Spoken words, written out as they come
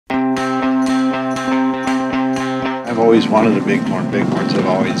always wanted a bighorn. Bighorns have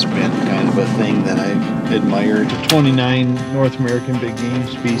always been kind of a thing that I've admired. 29 North American big game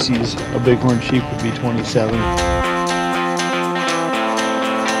species. A bighorn sheep would be 27.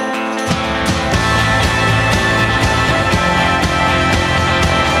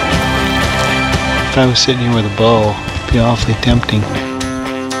 If I was sitting here with a bow, it'd be awfully tempting.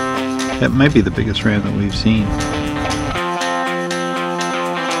 That might be the biggest ram that we've seen.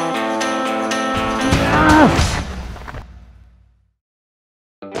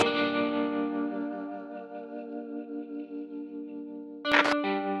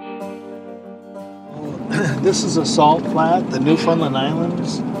 This is a salt flat. The Newfoundland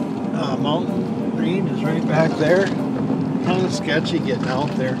Islands mountain range is right back there. Kind of sketchy getting out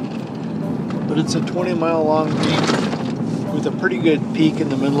there. But it's a 20-mile long range with a pretty good peak in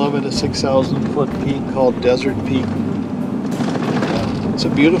the middle of it, a 6,000-foot peak called Desert Peak. It's a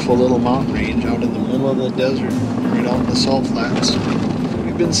beautiful little mountain range out in the middle of the desert, right out in the salt flats.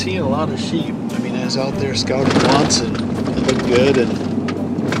 We've been seeing a lot of sheep. I mean, I was out there scouting once and it looked good,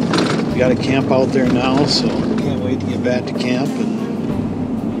 and we got a camp out there now, so can't wait to get back to camp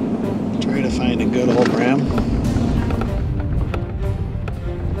and try to find a good old ram.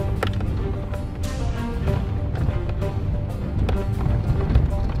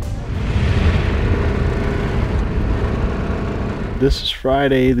 This is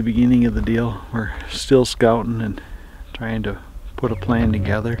Friday, the beginning of the deal. We're still scouting and trying to put a plan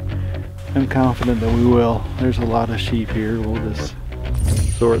together. I'm confident that we will. There's a lot of sheep here. We'll just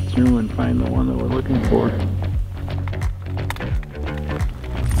sort through and find the one that we're looking for.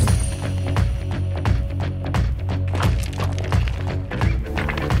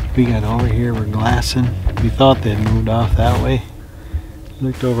 We got over here, we're glassing. We thought they'd moved off that way.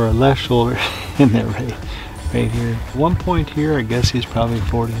 Looked over our left shoulder and they're right here. One point here, I guess he's probably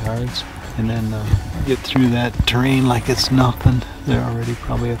 40 yards. And then get through that terrain like it's nothing. They're already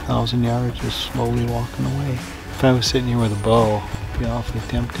probably 1,000 yards just slowly walking away. If I was sitting here with a bow, it'd be awfully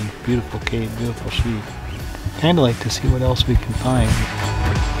tempting. Beautiful cave, beautiful sheep. Kind of like to see what else we can find.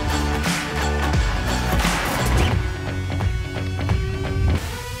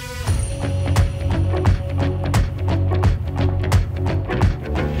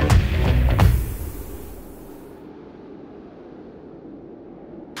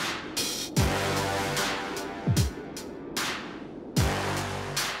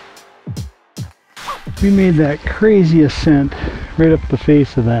 We made that crazy ascent right up the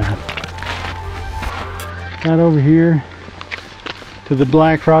face of that. Got over here to the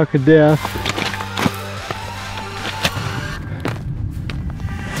Black Rock of Death.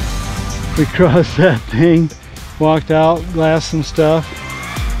 We crossed that thing, walked out, glassed some stuff.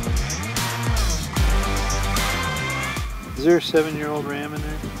 Is there a 7-year-old ram in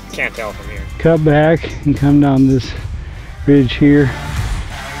there? Can't tell from here. Cut back and come down this ridge here.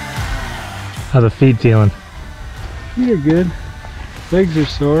 How's the feet feeling? Feet are good. Legs are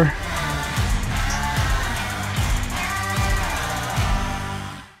sore.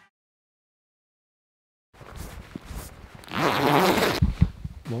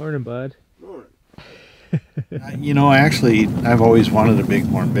 Morning, bud. You know, actually, I've always wanted a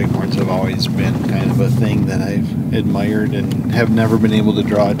bighorn. Bighorns have always been kind of a thing that I've admired and have never been able to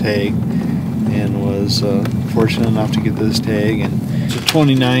draw a tag, and was fortunate enough to get this tag. And it's a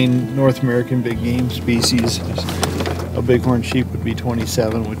 29 North American big game species. A bighorn sheep would be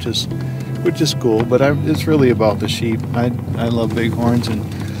 27, which is cool. But it's really about the sheep. I love bighorns, and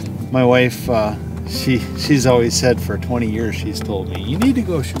my wife, she's always said for 20 years, she's told me, you need to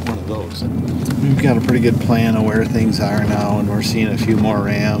go shoot one of those. And we've got a pretty good plan of where things are now, and we're seeing a few more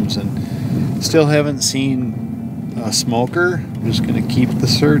rams, and still haven't seen a smoker. I'm just going to keep the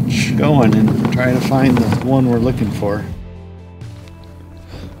search going and try to find the one we're looking for.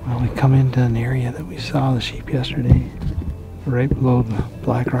 Well, we come into an area that we saw the sheep yesterday, right below the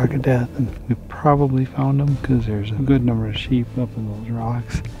Black Rock of Death, and we probably found them because there's a good number of sheep up in those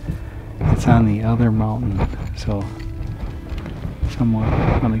rocks. It's on the other mountain, so somewhat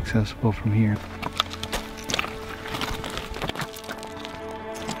inaccessible from here.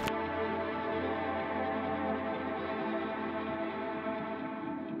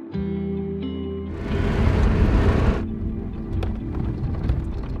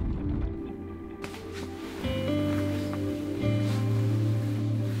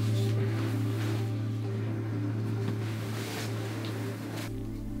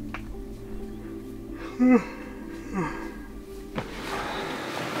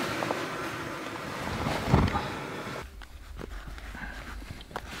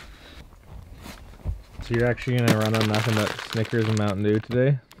 So you're actually gonna run on nothing but Snickers and Mountain Dew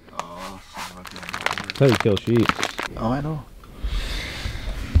today? Oh, That's how you kill sheep. Oh, I know.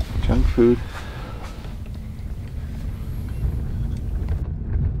 Junk food.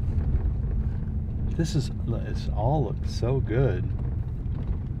 This all looks so good.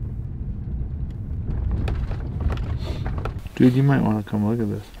 Dude, you might want to come look at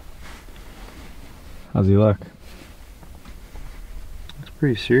this. How's he look? It's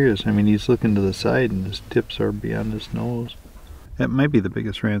pretty serious. I mean, he's looking to the side and his tips are beyond his nose. That might be the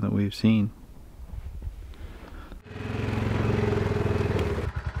biggest ram that we've seen.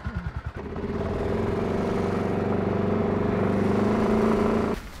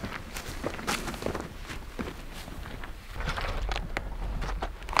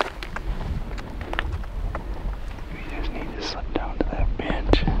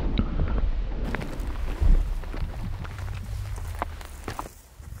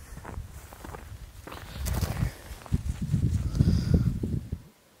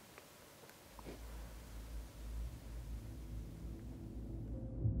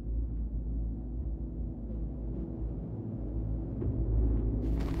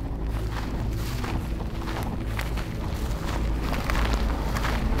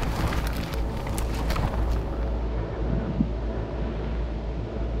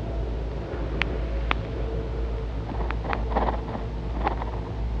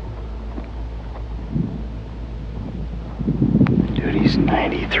 He's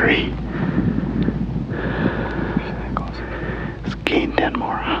 93. Let's gain 10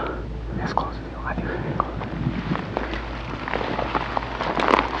 more, huh? As close as you want. I think we can go.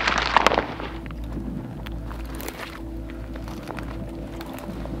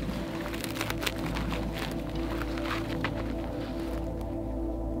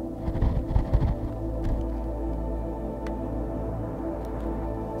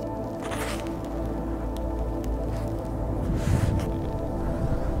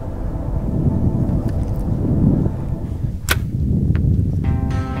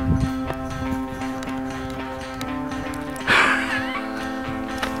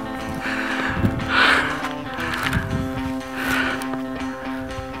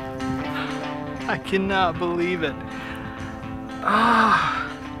 I cannot believe it. Ah.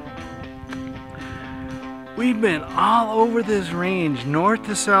 We've been all over this range, north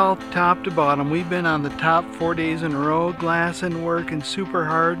to south, top to bottom. We've been on the top 4 days in a row, glassing, working super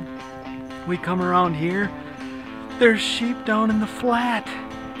hard. We come around here, there's sheep down in the flat,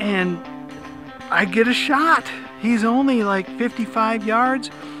 and I get a shot. He's only like 55 yards,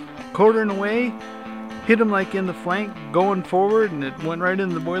 quartering away. Hit him like in the flank going forward, and it went right in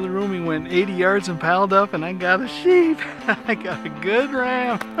the boiler room. He went 80 yards and piled up, and I got a sheep. I got a good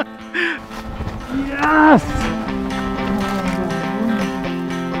ram. Yes!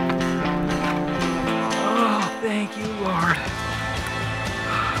 Oh, thank you, Lord.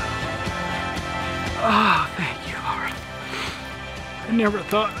 Oh, thank you, Lord. I never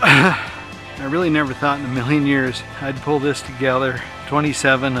thought, I really never thought in a million years I'd pull this together.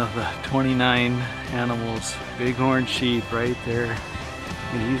 27 of the 29 animals. Bighorn sheep right there.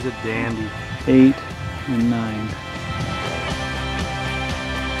 And he's a dandy. 8 and 9.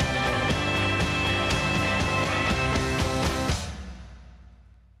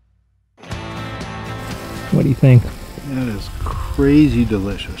 What do you think? That is crazy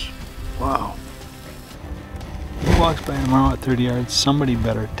delicious. Wow. Who walks by tomorrow at 30 yards? Somebody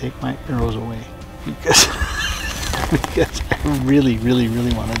better take my arrows away. Because I really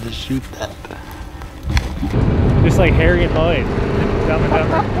wanted to shoot that. Just like Harry and Lloyd. Dumb and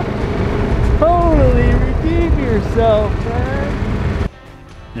Dumber. Totally redeem yourself, man.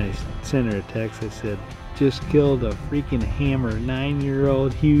 I sent her a text. I said, just killed a freaking hammer,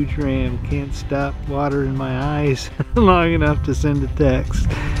 9-year-old huge ram. Can't stop water in my eyes long enough to send a text.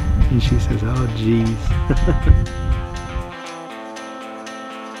 And she says, oh geez.